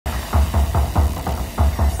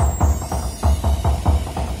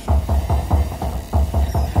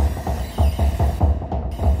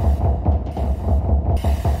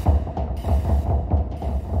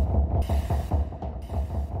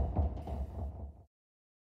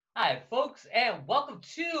Hi, folks, and welcome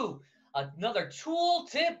to another Tool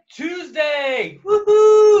Tip Tuesday.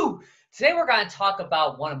 Woohoo! Today we're going to talk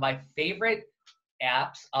about one of my favorite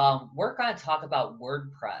apps. We're going to talk about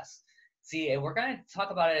WordPress. See, and we're going to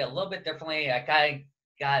talk about it a little bit differently. I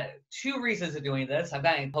got two reasons of doing this. I'm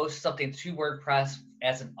going to post something to WordPress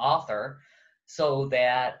as an author so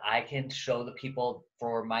that I can show the people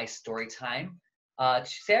for my story time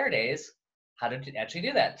Saturdays how to actually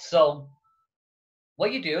do that. So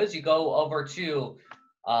what you do is you go over to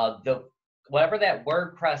the whatever that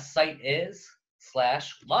WordPress site is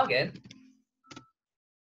 /login.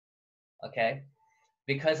 Okay,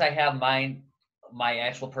 because I have my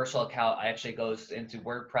actual personal account, I actually goes into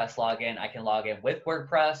WordPress login. I can log in with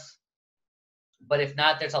WordPress, but if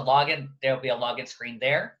not, there's a login. There'll be a login screen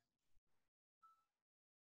there.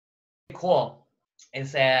 Cool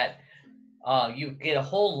is that you get a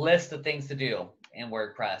whole list of things to do in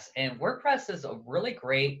WordPress, and WordPress is a really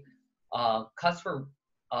great customer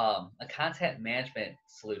a content management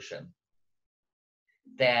solution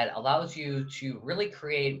that allows you to really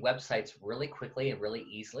create websites really quickly and really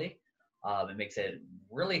easily. It makes it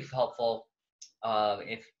really helpful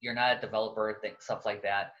if you're not a developer, stuff like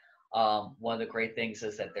that. One of the great things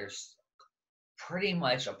is that there's pretty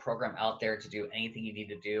much a program out there to do anything you need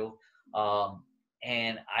to do.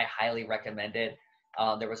 And I highly recommend it.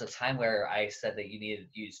 There was a time where I said that you needed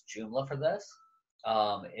to use Joomla for this.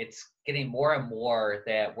 It's getting more and more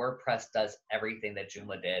that WordPress does everything that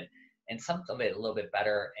Joomla did, and some of it a little bit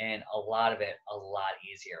better, and a lot of it a lot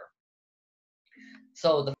easier.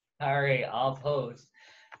 So I'll post.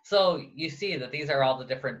 So you see that these are all the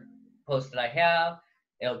different posts that I have.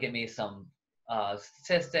 It'll give me some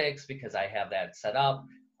statistics because I have that set up,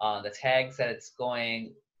 the tags that it's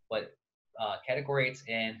going, what category it's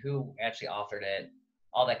in, who actually authored it,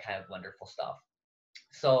 all that kind of wonderful stuff.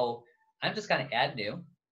 So I'm just going to add new.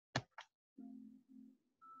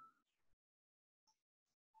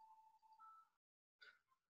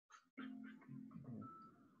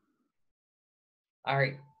 All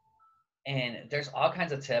right. And there's all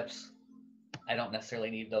kinds of tips. I don't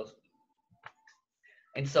necessarily need those.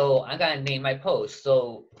 And so I'm going to name my post.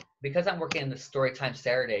 So because I'm working in the Storytime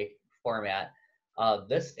Saturday format,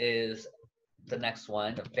 this is the next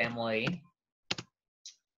one, the Family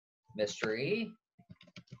Mystery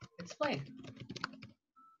Explained.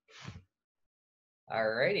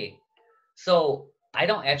 Alrighty. So I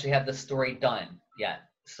don't actually have the story done yet,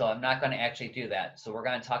 so I'm not going to actually do that. So we're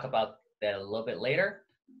going to talk about that a little bit later.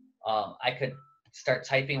 I could start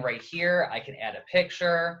typing right here. I can add a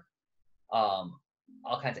picture, all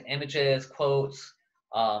kinds of images, quotes.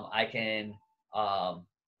 I can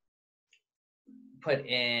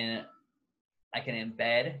I can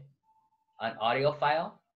embed an audio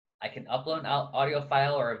file. I can upload an audio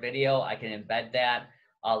file or a video. I can embed that.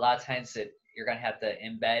 A lot of times you're going to have to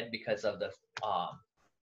embed because of the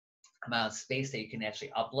amount of space that you can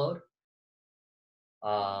actually upload.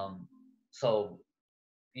 So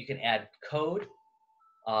you can add code.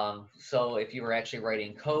 So if you were actually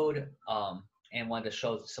writing code and wanted to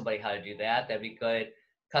show somebody how to do that, that'd be good.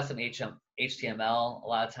 Custom HTML, a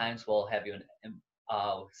lot of times will have you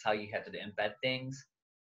how you have to embed things.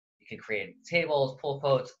 You can create tables, pull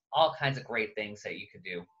quotes, all kinds of great things that you can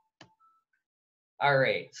do. All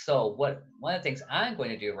right, so one of the things I'm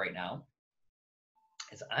going to do right now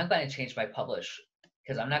is I'm going to change my publish,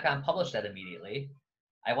 because I'm not going to publish that immediately.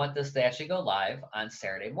 I want this to actually go live on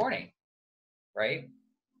Saturday morning, right?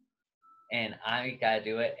 And I got to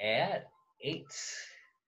do it at 8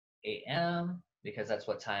 a.m. because that's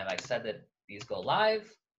what time I said that these go live.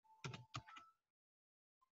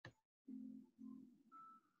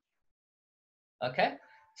 Okay,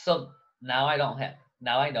 so now I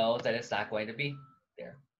know that it's not going to be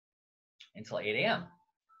there until 8 a.m.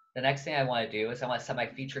 The next thing I want to do is I want to set my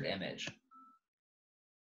featured image.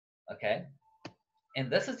 Okay, and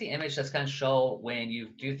this is the image that's going to show when you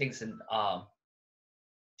do things in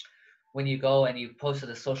when you go and you post to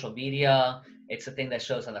the social media. It's the thing that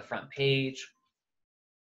shows on the front page.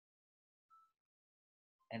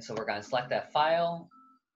 And so we're going to select that file.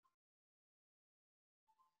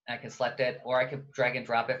 I can select it, or I can drag and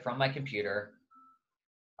drop it from my computer.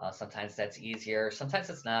 Sometimes that's easier. Sometimes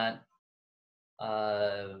it's not.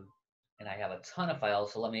 And I have a ton of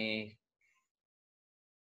files, so I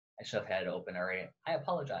should have had it open already. I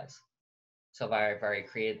apologize. So I've already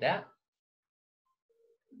created that.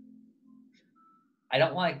 I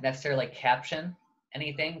don't want to necessarily caption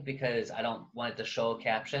anything because I don't want it to show a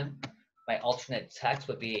caption. My alternate text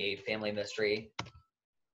would be a family mystery.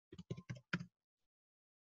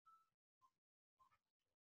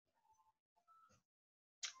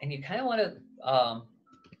 And you kind of want to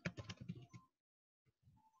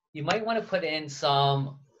You might want to put in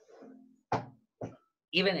some,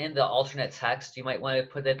 even in the alternate text, you might want to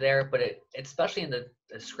put it there, but especially in the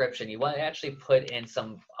description, you want to actually put in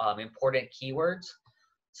some important keywords.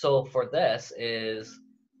 So for this is,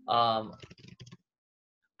 I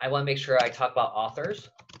want to make sure I talk about authors.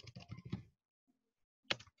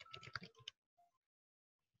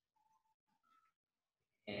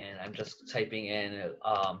 And I'm just typing in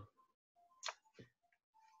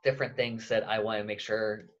different things that I want to make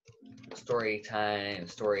sure. Story time,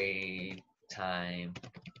 Saturday.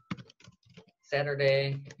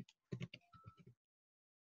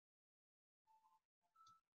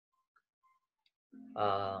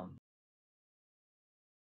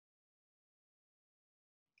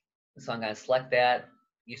 So I'm going to select that.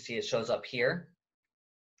 You see it shows up here.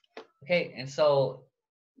 Okay, and so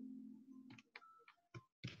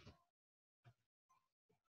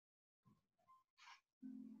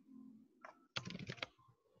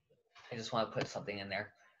I just want to put something in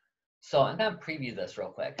there. So I'm going to preview this real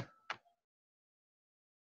quick.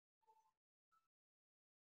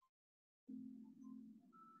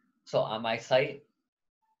 So on my site,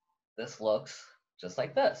 this looks just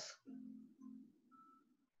like this.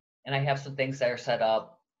 And I have some things that are set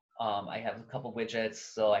up. I have a couple widgets.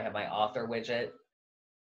 So I have my author widget,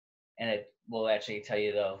 and it will actually tell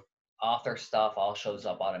you the author stuff all shows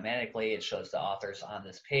up automatically. It shows the authors on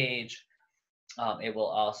this page. It will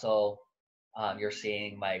also, you're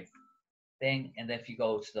seeing my thing. And then if you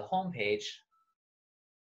go to the home page,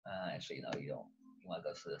 actually, no, you don't. You want to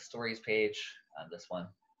go to the stories page on this one.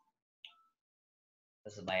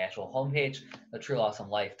 This is my actual homepage,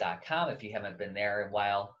 thetrueawesomelife.com. If you haven't been there in a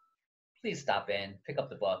while, please stop in, pick up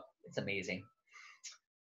the book. It's amazing.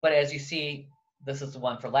 But as you see, this is the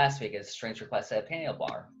one for last week. It's Strange Requests at a Panel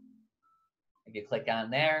Bar. If you click on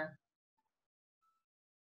there,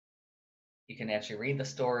 you can actually read the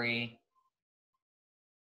story.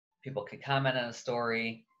 People can comment on the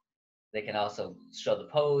story. They can also show the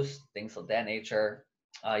post, things of that nature.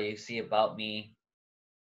 You see about me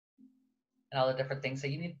and all the different things that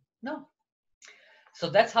you need to know. So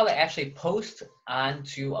that's how to actually post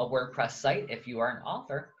onto a WordPress site if you are an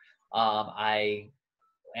author. I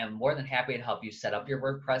am more than happy to help you set up your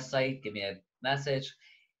WordPress site. Give me a message.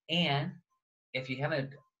 And if you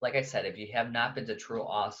haven't, like I said, if you have not been to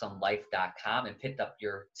trueawesomelife.com and picked up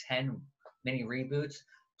your 10 mini reboots,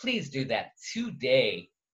 please do that today.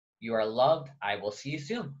 You are loved. I will see you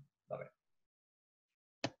soon. Bye-bye.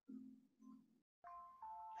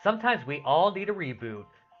 Sometimes we all need a reboot.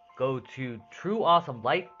 Go to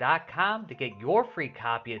trueawesomelife.com to get your free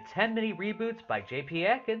copy of 10 mini reboots by JP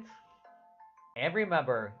Atkins. And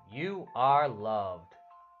remember, you are loved.